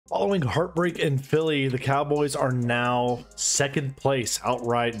Following heartbreak in Philly, the Cowboys are now second place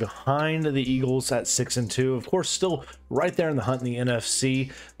outright behind the Eagles at 6-2. Of course, still right there in the hunt in the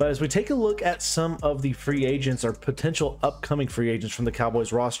NFC. But as we take a look at some of the free agents or potential upcoming free agents from the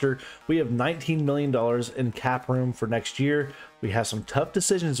Cowboys roster, we have $19 million in cap room for next year. We have some tough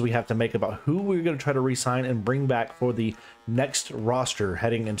decisions we have to make about who we're going to try to re-sign and bring back for the next roster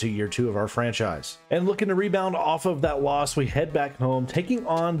heading into year 2 of our franchise. And looking to rebound off of that loss, we head back home, taking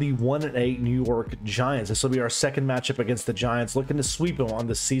on the 1-8 New York Giants. This will be our second matchup against the Giants, looking to sweep them on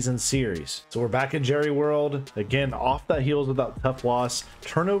the season series. So we're back in Jerry World, again, off the heels of that tough loss.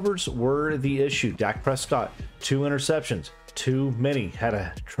 Turnovers were the issue. Dak Prescott, 2 interceptions. Too many. Had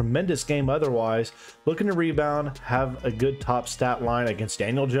a tremendous game otherwise. Looking to rebound, have a good top stat line against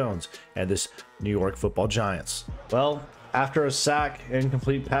Daniel Jones and this New York Football Giants. Well, after a sack and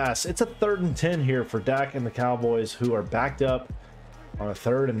incomplete pass, it's a 3rd and 10 here for Dak and the Cowboys, who are backed up on a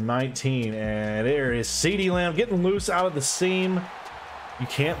 3rd and 19. And there is CeeDee Lamb getting loose out of the seam. You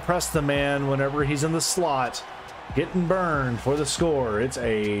can't press the man whenever he's in the slot. Getting burned for the score. It's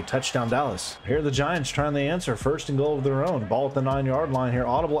a touchdown, Dallas. Here are the Giants trying the answer. 1st and goal of their own. Ball at the 9-yard line here.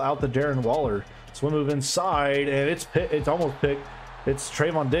 Audible out to Darren Waller. Swim move inside, and it's almost picked. It's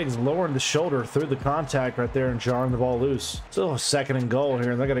Trayvon Diggs lowering the shoulder through the contact right there and jarring the ball loose. Still a 2nd and goal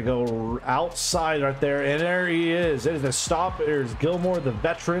here, and they're going to go outside right there, and there he is. It is a stop. There's Gilmore, the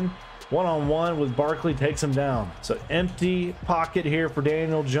veteran. One-on-one with Barkley, takes him down. So empty pocket here for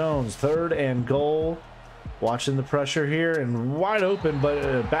Daniel Jones. 3rd and goal. Watching the pressure here and wide open, but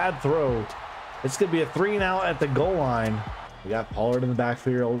a bad throw. It's going to be a 3-and-out at the goal line. We got Pollard in the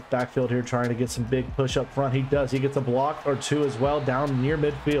backfield here trying to get some big push up front. He does. He gets a block or 2 as well down near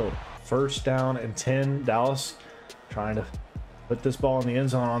midfield. 1st down and 10. Dallas trying to put this ball in the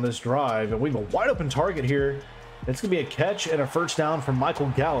end zone on this drive. And we have a wide open target here. It's going to be a catch and a 1st down from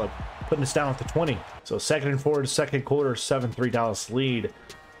Michael Gallup, putting us down at the 20. So 2nd and 4 to 2nd quarter, 7-3 Dallas lead.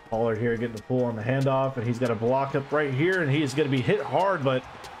 Pollard here getting the pull on the handoff, and he's got a block up right here, and he's going to be hit hard, but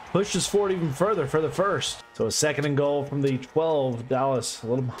pushes forward even further for the 1st. So a 2nd and goal from the 12. Dallas a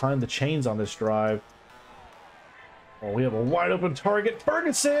little behind the chains on this drive. Well, we have a wide open target.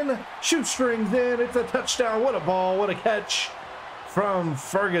 Ferguson, shoestrings in. It's a touchdown. What a ball. What a catch from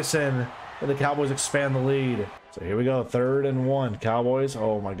Ferguson. And the Cowboys expand the lead. So here we go. 3rd and 1. Cowboys.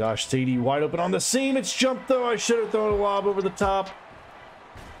 Oh my gosh. CeeDee wide open on the seam. It's jumped though. I should have thrown a lob over the top.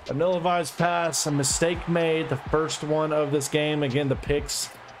 A ill-advised pass, a mistake made, the first one of this game. Again, the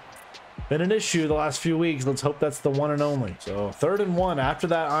picks been an issue the last few weeks. Let's hope that's the one and only. So 3rd and 1 after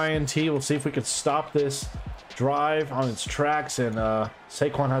that INT. We'll see if we can stop this drive on its tracks, and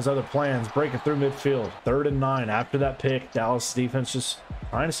Saquon has other plans. Break it through midfield. 3rd and 9 after that pick. Dallas defense just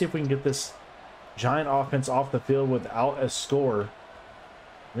trying to see if we can get this Giant offense off the field without a score.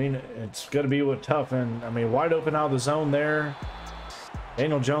 I mean, it's going to be tough, and I mean, wide open out of the zone there.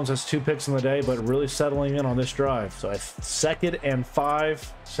 Daniel Jones has 2 picks in the day, but really settling in on this drive. So a 2nd and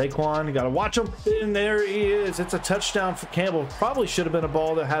 5. Saquon, you got to watch him. And there he is. It's a touchdown for Campbell. Probably should have been a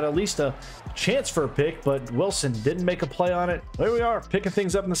ball that had at least a chance for a pick, but Wilson didn't make a play on it. There we are, picking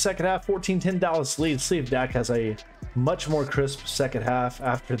things up in the second half. 14-10 Dallas lead. Let's see if Dak has a much more crisp second half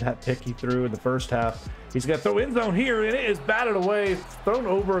after that pick he threw in the first half. He's got to throw end zone here, and it is batted away, thrown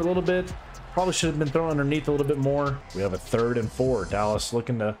over a little bit. Probably should have been thrown underneath a little bit more. We have a 3rd and 4. Dallas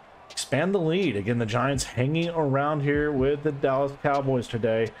looking to expand the lead. Again, the Giants hanging around here with the Dallas Cowboys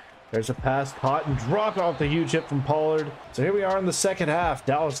today. There's a pass caught and dropped off the huge hit from Pollard. So here we are in the second half.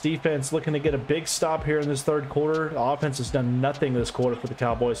 Dallas defense looking to get a big stop here in this 3rd quarter. The offense has done nothing this quarter for the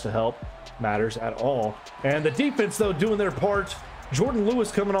Cowboys to help matters at all. And the defense, though, doing their part. Jordan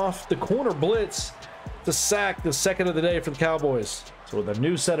Lewis coming off the corner blitz to sack, the 2nd of the day for the Cowboys. So with a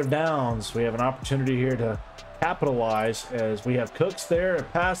new set of downs, we have an opportunity here to capitalize as we have Cooks there. A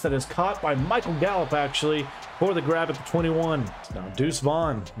pass that is caught by Michael Gallup, actually, for the grab at the 21. Now Deuce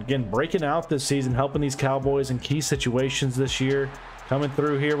Vaughn, again, breaking out this season, helping these Cowboys in key situations this year. Coming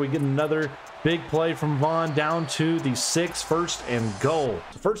through here, we get another big play from Vaughn down to the 6, 1st and goal.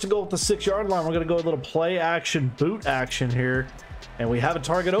 So 1st and goal at the 6-yard line. We're going to go a little play action, boot action here. And we have a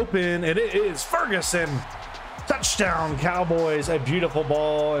target open, and it is Ferguson. Touchdown, Cowboys. A beautiful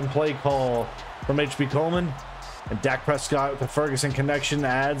ball and play call from H.B. Coleman. And Dak Prescott with the Ferguson connection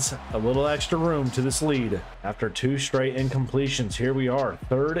adds a little extra room to this lead. After 2 straight incompletions, here we are.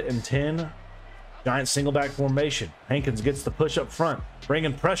 3rd and 10. Giant single back formation. Hankins gets the push up front,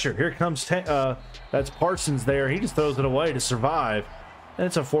 bringing pressure. Here comes, that's Parsons there. He just throws it away to survive. And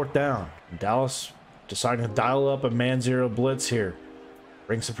it's a 4th down. And Dallas deciding to dial up a man-zero blitz here.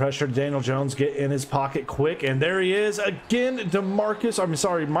 Bring some pressure to Daniel Jones, get in his pocket quick, and there he is again.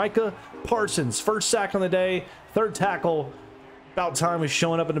 Micah Parsons, first sack on the day, third tackle. About time he's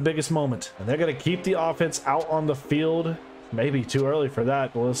showing up in the biggest moment. And they're going to keep the offense out on the field. Maybe too early for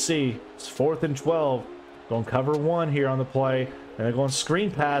that, but we'll see. It's 4th and 12. Going cover one here on the play. And they're going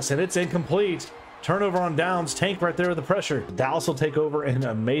screen pass, and it's incomplete. Turnover on downs. Tank right there with the pressure. Dallas will take over an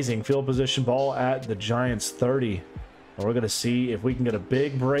amazing field position ball at the Giants 30. And we're going to see if we can get a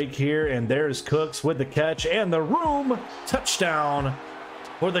big break here. And there's Cooks with the catch and the room. Touchdown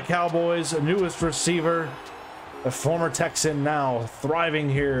for the Cowboys. Newest receiver. A former Texan now thriving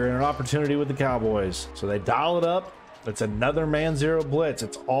here in an opportunity with the Cowboys. So they dial it up. It's another man zero blitz.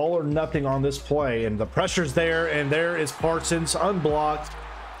 It's all or nothing on this play. And the pressure's there. And there is Parsons unblocked.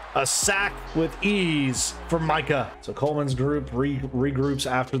 A sack with ease for Micah. So Coleman's group regroups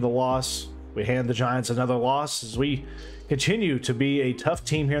after the loss. We hand the Giants another loss as we continue to be a tough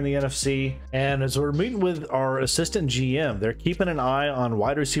team here in the NFC. And as we're meeting with our assistant GM, they're keeping an eye on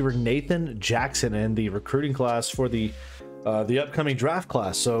wide receiver Nathan Jackson in the recruiting class for the upcoming draft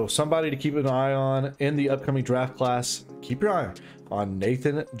class. So somebody to keep an eye on in the upcoming draft class. Keep your eye on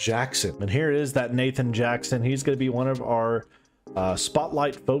Nathan Jackson. And here is that Nathan Jackson. He's going to be one of our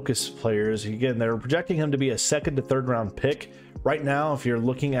spotlight focus players. Again, they're projecting him to be a 2nd to 3rd round pick. Right now, if you're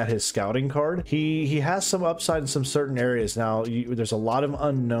looking at his scouting card, he has some upside in some certain areas. Now, there's a lot of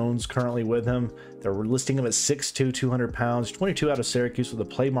unknowns currently with him. They're listing him at 6'2", 200 pounds, 22 out of Syracuse with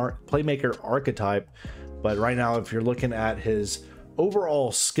a playmaker archetype. But right now, if you're looking at his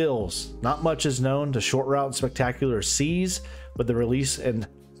overall skills, not much is known. The short route, spectacular C's, but the release and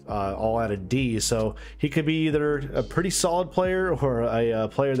all at a D. So he could be either a pretty solid player or a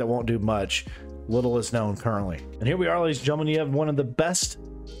player that won't do much. Little is known currently. And here we are, ladies and gentlemen. You have one of the best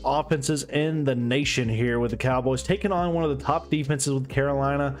offenses in the nation here with the Cowboys taking on one of the top defenses with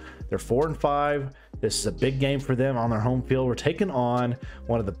Carolina. They're 4-5. This is a big game for them on their home field. We're taking on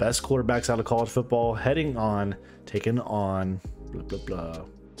one of the best quarterbacks out of college football, taking on blah, blah, blah.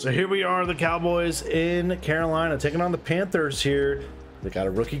 So here we are, the Cowboys in Carolina, taking on the Panthers here. They got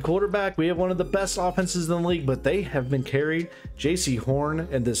a rookie quarterback. We have one of the best offenses in the league, but they have been carried. J.C. Horn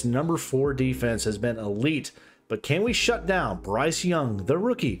and this number 4 defense has been elite. But can we shut down Bryce Young, the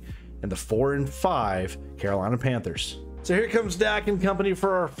rookie, and the 4-5 Carolina Panthers? So here comes Dak and company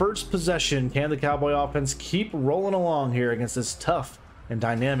for our first possession. Can the Cowboy offense keep rolling along here against this tough and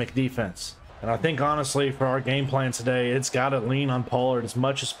dynamic defense? And I think, honestly, for our game plan today, it's got to lean on Pollard as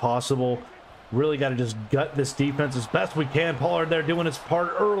much as possible. Really got to just gut this defense as best we can. Pollard there doing his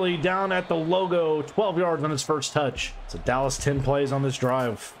part early down at the logo. 12 yards on his first touch. So Dallas 10 plays on this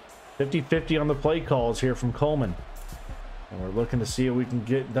drive. 50-50 on the play calls here from Coleman. And we're looking to see if we can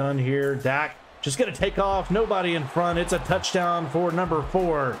get done here. Dak just going to take off. Nobody in front. It's a touchdown for number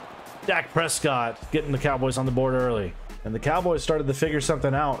 4. Dak Prescott getting the Cowboys on the board early. And the Cowboys started to figure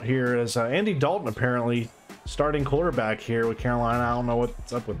something out here as Andy Dalton apparently starting quarterback here with Carolina. I don't know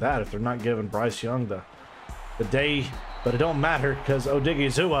what's up with that if they're not giving Bryce Young the day, but it don't matter because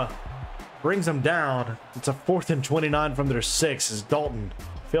Odigizua brings them down. It's a 4th and 29 from their 6 as Dalton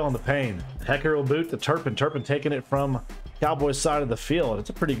feeling the pain. Hecker will boot the Turpin. Turpin taking it from Cowboys side of the field.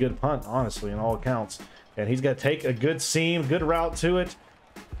 It's a pretty good punt, honestly, in all accounts. And he's got to take a good seam, good route to it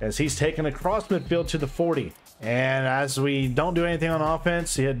as he's taken across midfield to the 40. And as we don't do anything on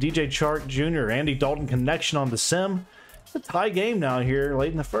offense, you had DJ Chark Jr., Andy Dalton connection on the sim. It's a tie game now here late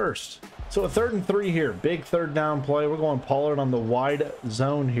in the first. So a 3rd and 3 here. Big 3rd down play. We're going Pollard on the wide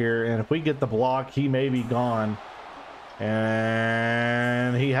zone here. And if we get the block, he may be gone.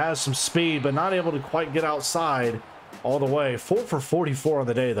 And he has some speed, but not able to quite get outside all the way. 4 for 44 on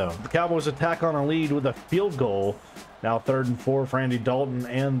the day, though. The Cowboys attack on a lead with a field goal. Now 3rd and 4 for Andy Dalton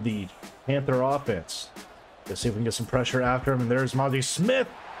and the Panther offense. Let's see if we can get some pressure after him. And there's Marty Smith.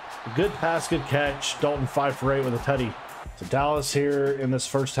 A good pass, good catch. Dalton 5 for 8 with a tutty. So Dallas here in this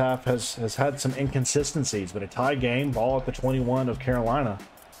first half has had some inconsistencies, but a tie game. Ball at the 21 of Carolina.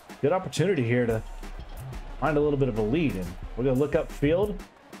 Good opportunity here to find a little bit of a lead. And we're going to look upfield.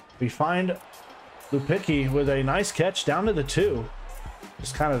 We find Lupicki with a nice catch down to the 2.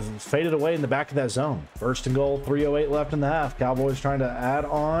 Just kind of faded away in the back of that zone. 1st and goal, 3:08 left in the half. Cowboys trying to add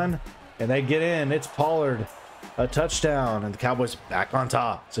on. And they get in. It's Pollard. A touchdown. And the Cowboys back on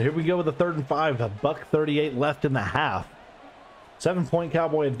top. So here we go with a 3rd and 5. A $1:38 left in the half. 7-point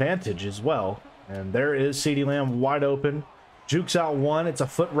Cowboy advantage as well. And there is CeeDee Lamb wide open. Jukes out one. It's a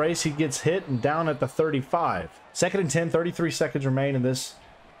foot race. He gets hit and down at the 35. 2nd and 10. 33 seconds remain in this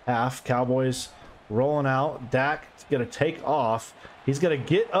half. Cowboys rolling out. Dak's going to take off. He's going to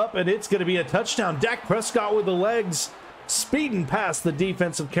get up, and it's going to be a touchdown. Dak Prescott with the legs. speeding past the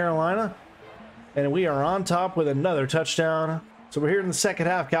defense of Carolina. And we are on top with another touchdown. So we're here in the second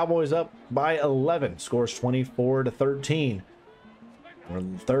half. Cowboys up by 11. Scores 24-13. We're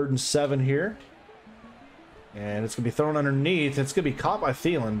in 3rd and 7 here. And it's going to be thrown underneath. It's going to be caught by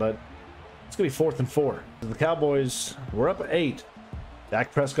Thielen, but it's going to be 4th and 4. The Cowboys, we're up 8.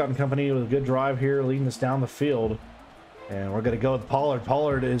 Dak Prescott and company with a good drive here, leading us down the field. And we're going to go with Pollard.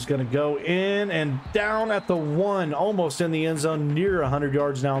 Pollard is going to go in and down at the 1, almost in the end zone, near 100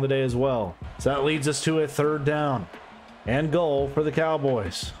 yards now on the day as well. So that leads us to a 3rd down and goal for the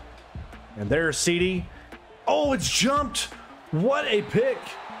Cowboys. And there's CD. Oh, it's jumped. What a pick.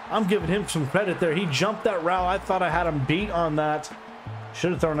 I'm giving him some credit there. He jumped that route. I thought I had him beat on that.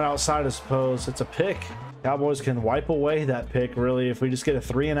 Should have thrown it outside, I suppose. It's a pick. Cowboys can wipe away that pick, really. If we just get a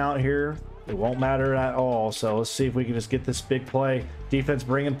 3 and out here, it won't matter at all. So let's see if we can just get this big play. Defense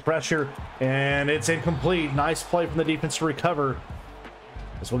bringing pressure, and it's incomplete. Nice play from the defense to recover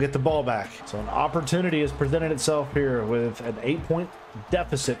as we'll get the ball back. So an opportunity has presented itself here with an 8-point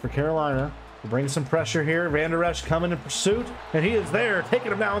deficit for Carolina. Bring some pressure here. Van Der Esch coming in pursuit, and he is there,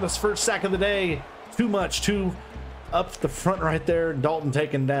 taking him down with his first sack of the day. Too much, too up the front right there. Dalton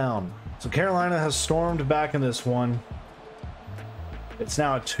taken down. So Carolina has stormed back in this one. It's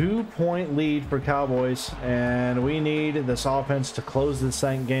now a 2-point lead for Cowboys, and we need this offense to close this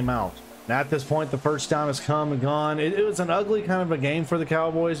game out. And at this point, the first down has come and gone. It was an ugly kind of a game for the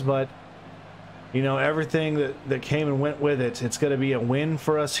Cowboys, but you know, everything that came and went with it, it's going to be a win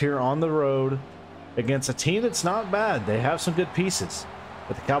for us here on the road against a team that's not bad. They have some good pieces,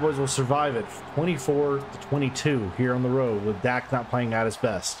 but the Cowboys will survive it 24-22 here on the road with Dak not playing at his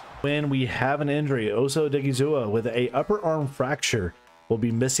best. When we have an injury, Oso Odighizuwa with a upper arm fracture will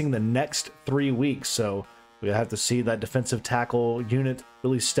be missing the next 3 weeks. So we have to see that defensive tackle unit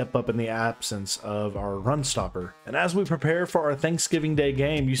really step up in the absence of our run stopper. And as we prepare for our Thanksgiving Day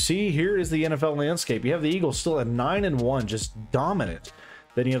game, you see here is the NFL landscape. You have the Eagles still at 9-1, just dominant.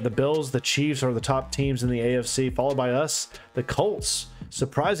 Then you have the Bills, the Chiefs are the top teams in the AFC, followed by us, the Colts.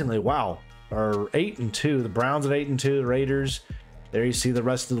 Surprisingly, wow, are 8-2. The Browns at 8-2, the Raiders. There you see the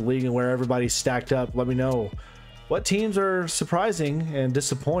rest of the league and where everybody's stacked up. Let me know what teams are surprising and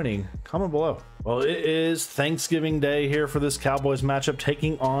disappointing. Comment below. Well, it is Thanksgiving Day here for this Cowboys matchup,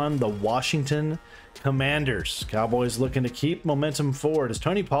 taking on the Washington Commanders. Cowboys looking to keep momentum forward as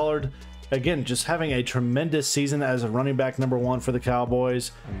Tony Pollard, again, just having a tremendous season as a running back #1 for the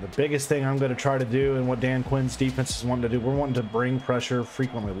Cowboys. And the biggest thing I'm going to try to do, and what Dan Quinn's defense is wanting to do, we're wanting to bring pressure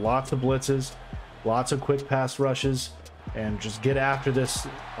frequently. Lots of blitzes, lots of quick pass rushes, and just get after this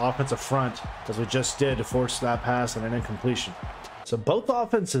offensive front as we just did to force that pass and an incompletion. So both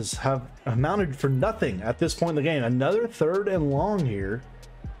offenses have amounted for nothing at this point in the game. Another 3rd and long here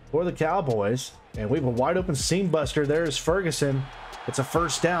for the Cowboys, and we have a wide open seam buster. There's Ferguson. It's a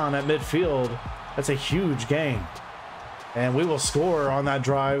first down at midfield. That's a huge gain, and we will score on that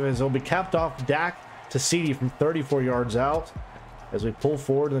drive as it'll be capped off Dak to CD from 34 yards out as we pull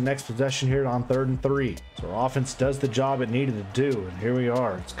forward to the next possession here on 3rd and 3. So our offense does the job it needed to do, and here we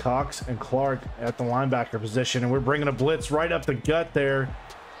are. It's Cox and Clark at the linebacker position, and we're bringing a blitz right up the gut there,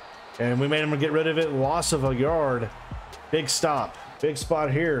 and we made him get rid of it. Loss of a yard. Big stop. Big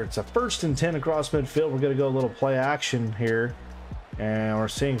spot here. It's a 1st and 10 across midfield. We're going to go a little play action here, and we're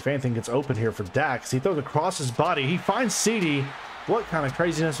seeing if anything gets open here for Dak. He throws across his body. He finds CD. What kind of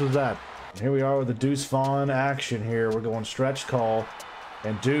craziness was that? Here we are with the Deuce Vaughn action here. We're going stretch call,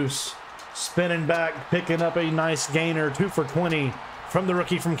 and Deuce spinning back, picking up a nice gainer, 2 for 20 from the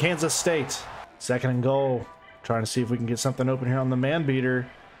rookie from Kansas State. 2nd and goal, trying to see if we can get something open here on the man beater,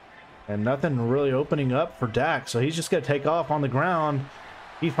 and nothing really opening up for Dak. So he's just going to take off on the ground.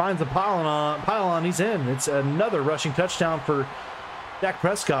 He finds the pylon, he's in. It's another rushing touchdown for Dak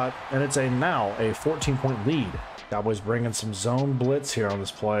Prescott, and it's now a 14-point lead. Cowboys bringing some zone blitz here on this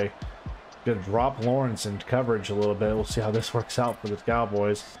play. Gonna drop Lawrence in coverage a little bit. We'll see how this works out for the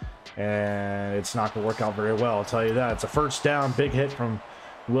Cowboys, and it's not gonna work out very well, I'll tell you that. It's a first down, big hit from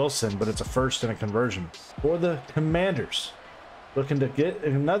Wilson, but it's a first and a conversion for the Commanders. Looking to get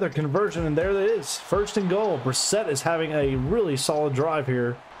another conversion, and there it is, 1st and goal. Brissett is having a really solid drive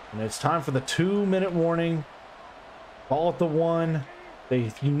here, and it's time for the 2-minute warning. Ball at the 1.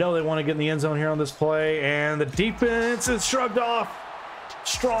 You know they want to get in the end zone here on this play, and the defense is shrugged off.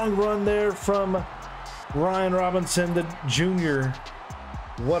 Strong run there from Ryan Robinson, the junior.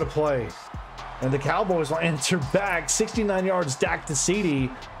 What a play. And the Cowboys will answer back. 69 yards, Dak to CD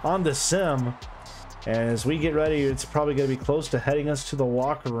on the sim. And as we get ready, it's probably going to be close to heading us to the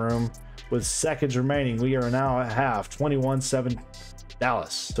locker room with seconds remaining. We are now at half, 21-7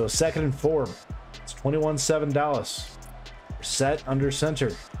 Dallas. So 2nd and 4. It's 21-7 Dallas. Set under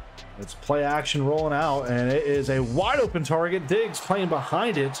center. It's play action rolling out, and it is a wide open target. Diggs playing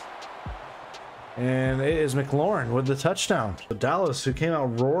behind it. And it is McLaurin with the touchdown. So Dallas, who came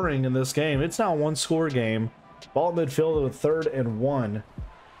out roaring in this game, it's now a one-score game. Ball at midfield with 3rd and 1.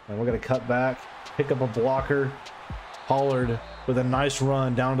 And we're going to cut back, pick up a blocker. Pollard with a nice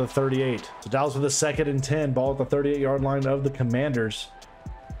run down to 38. So Dallas with a 2nd and 10. Ball at the 38-yard line of the Commanders.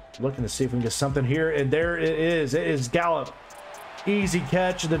 Looking to see if we can get something here. And there it is. It is Gallup. Easy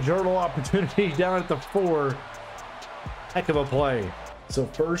catch. The journal opportunity down at the 4. Heck of a play. So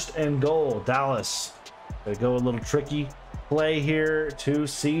 1st and goal, Dallas. They go a little tricky play here to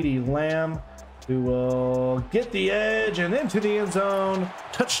CeeDee Lamb, who will get the edge and into the end zone.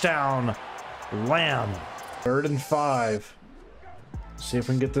 Touchdown, Lamb. 3rd and 5. See if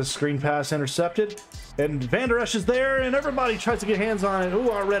we can get this screen pass intercepted. And Van Der Esch is there, and everybody tries to get hands on it.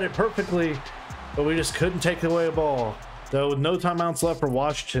 Ooh, I read it perfectly, but we just couldn't take away a ball. So with no timeouts left for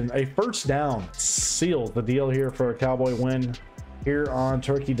Washington, a 1st down sealed the deal here for a Cowboy win here on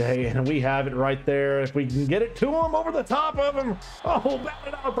Turkey Day, and we have it right there. If we can get it to him, over the top of him. Oh,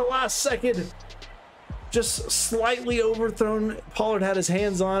 batted out at the last second. Just slightly overthrown. Pollard had his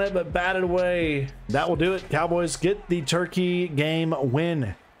hands on it, but batted away. That will do it. Cowboys get the Turkey game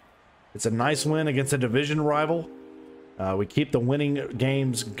win. It's a nice win against a division rival. We keep the winning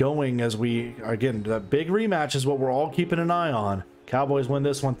games going as we, again, the big rematch is what we're all keeping an eye on. Cowboys win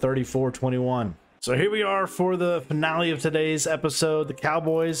this one 34-21. So here we are for the finale of today's episode. The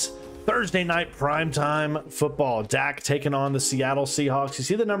Cowboys, Thursday night primetime football. Dak taking on the Seattle Seahawks. You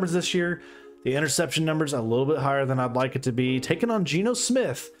see the numbers this year. The interception numbers a little bit higher than I'd like it to be. Taking on Geno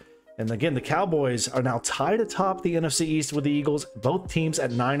Smith. And again, the Cowboys are now tied atop the NFC East with the Eagles. Both teams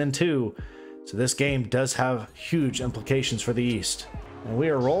at 9-2. So this game does have huge implications for the East. And we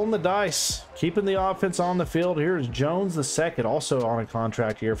are rolling the dice, keeping the offense on the field. Here is Jones the second, also on a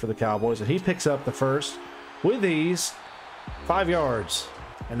contract here for the Cowboys. And he picks up the first with ease, 5 yards.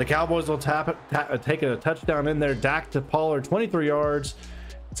 And the Cowboys will take a touchdown in there. Dak to Pollard, 23 yards.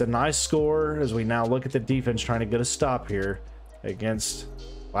 It's a nice score as we now look at the defense trying to get a stop here against,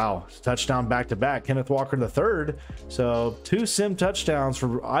 wow, touchdown back-to-back. Kenneth Walker the third. So 2 sim touchdowns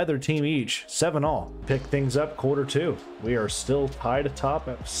for either team each, 7 all. Pick things up quarter 2. We are still tied atop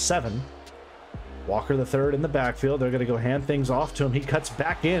at 7. Walker the third in the backfield. They're going to go hand things off to him. He cuts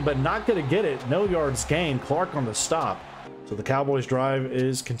back in, but not going to get it. No yards gained. Clark on the stop. So the Cowboys drive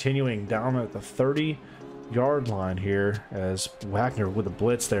is continuing down at the 30-yard line here as Wagner with a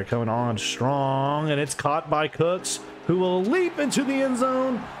blitz there coming on strong, and it's caught by Cooks, who will leap into the end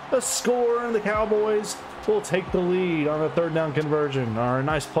zone. A score, and the Cowboys will take the lead on the 3rd down conversion. Or a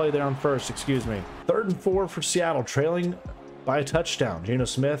nice play there on first, excuse me. 3rd and 4 for Seattle, trailing by a touchdown. Geno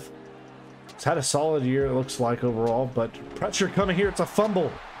Smith has had a solid year, it looks like, overall, but pressure coming here. It's a fumble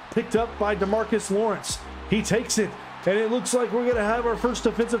picked up by DeMarcus Lawrence. He takes it, and it looks like we're going to have our first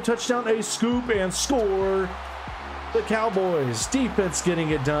defensive touchdown, a scoop and score. The Cowboys defense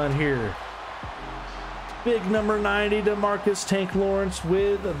getting it done here. Big number 90, DeMarcus Tank Lawrence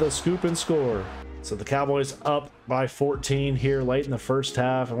with the scoop and score. So the Cowboys up by 14 here late in the first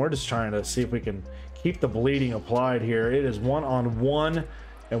half, and we're just trying to see if we can keep the bleeding applied here. It is 1-on-1,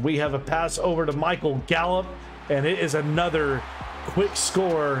 and we have a pass over to Michael Gallup, and it is another quick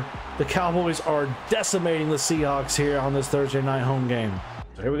score. The Cowboys are decimating the Seahawks here on this Thursday night home game.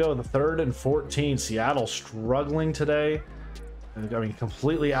 So here we go, the 3rd and 14. Seattle struggling today. I mean,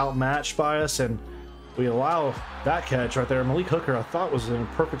 completely outmatched by us, and we allow that catch right there. Malik Hooker, I thought, was in a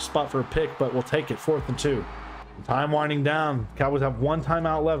perfect spot for a pick, but we'll take it. 4th and 2. Time winding down. Cowboys have 1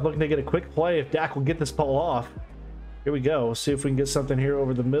 timeout left, looking to get a quick play if Dak will get this ball off. Here we go. We'll see if we can get something here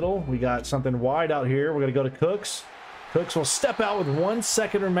over the middle. We got something wide out here. We're going to go to Cooks. Cooks will step out with 1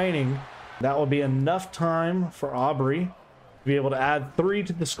 second remaining. That will be enough time for Aubrey to be able to add 3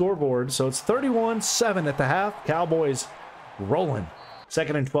 to the scoreboard. So it's 31-7 at the half. Cowboys rolling.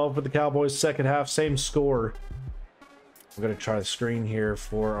 2nd and 12 for the Cowboys. Second half, same score. We're going to try the screen here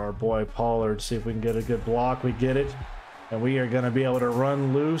for our boy Pollard. See if we can get a good block. We get it. And we are going to be able to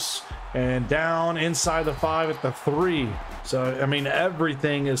run loose and down inside the 5 at the 3. So, I mean,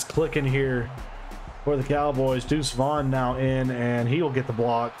 everything is clicking here for the Cowboys. Deuce Vaughn now in, and he will get the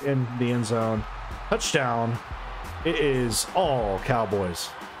block in the end zone. Touchdown. It is all Cowboys.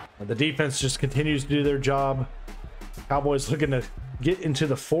 And the defense just continues to do their job. Cowboys looking to get into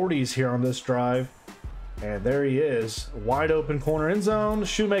the 40s here on this drive. And there he is. Wide open corner end zone.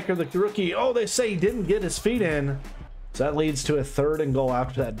 Shoemaker, the rookie. Oh, they say he didn't get his feet in. So that leads to a 3rd and goal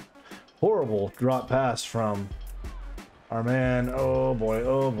after that horrible drop pass from our man. Oh boy,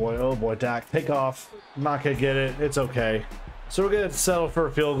 oh boy, oh boy. Dak, take off. Not gonna get it. It's okay. So we're going to settle for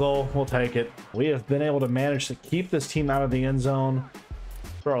a field goal. We'll take it. We have been able to manage to keep this team out of the end zone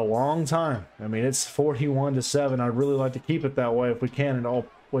for a long time. I mean, it's 41-7. I'd really like to keep it that way if we can in all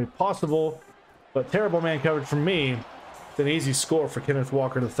way possible. But terrible man coverage from me. It's an easy score for Kenneth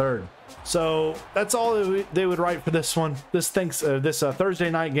Walker III. So that's all they would write for this one. This Thursday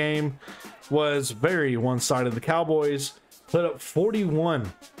night game was very one-sided. The Cowboys put up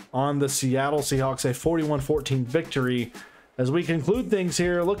 41 on the Seattle Seahawks, a 41-14 victory. As we conclude things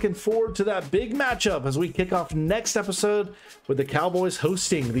here, looking forward to that big matchup as we kick off next episode with the Cowboys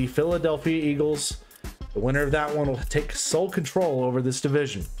hosting the Philadelphia Eagles. The winner of that one will take sole control over this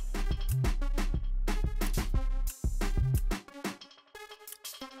division.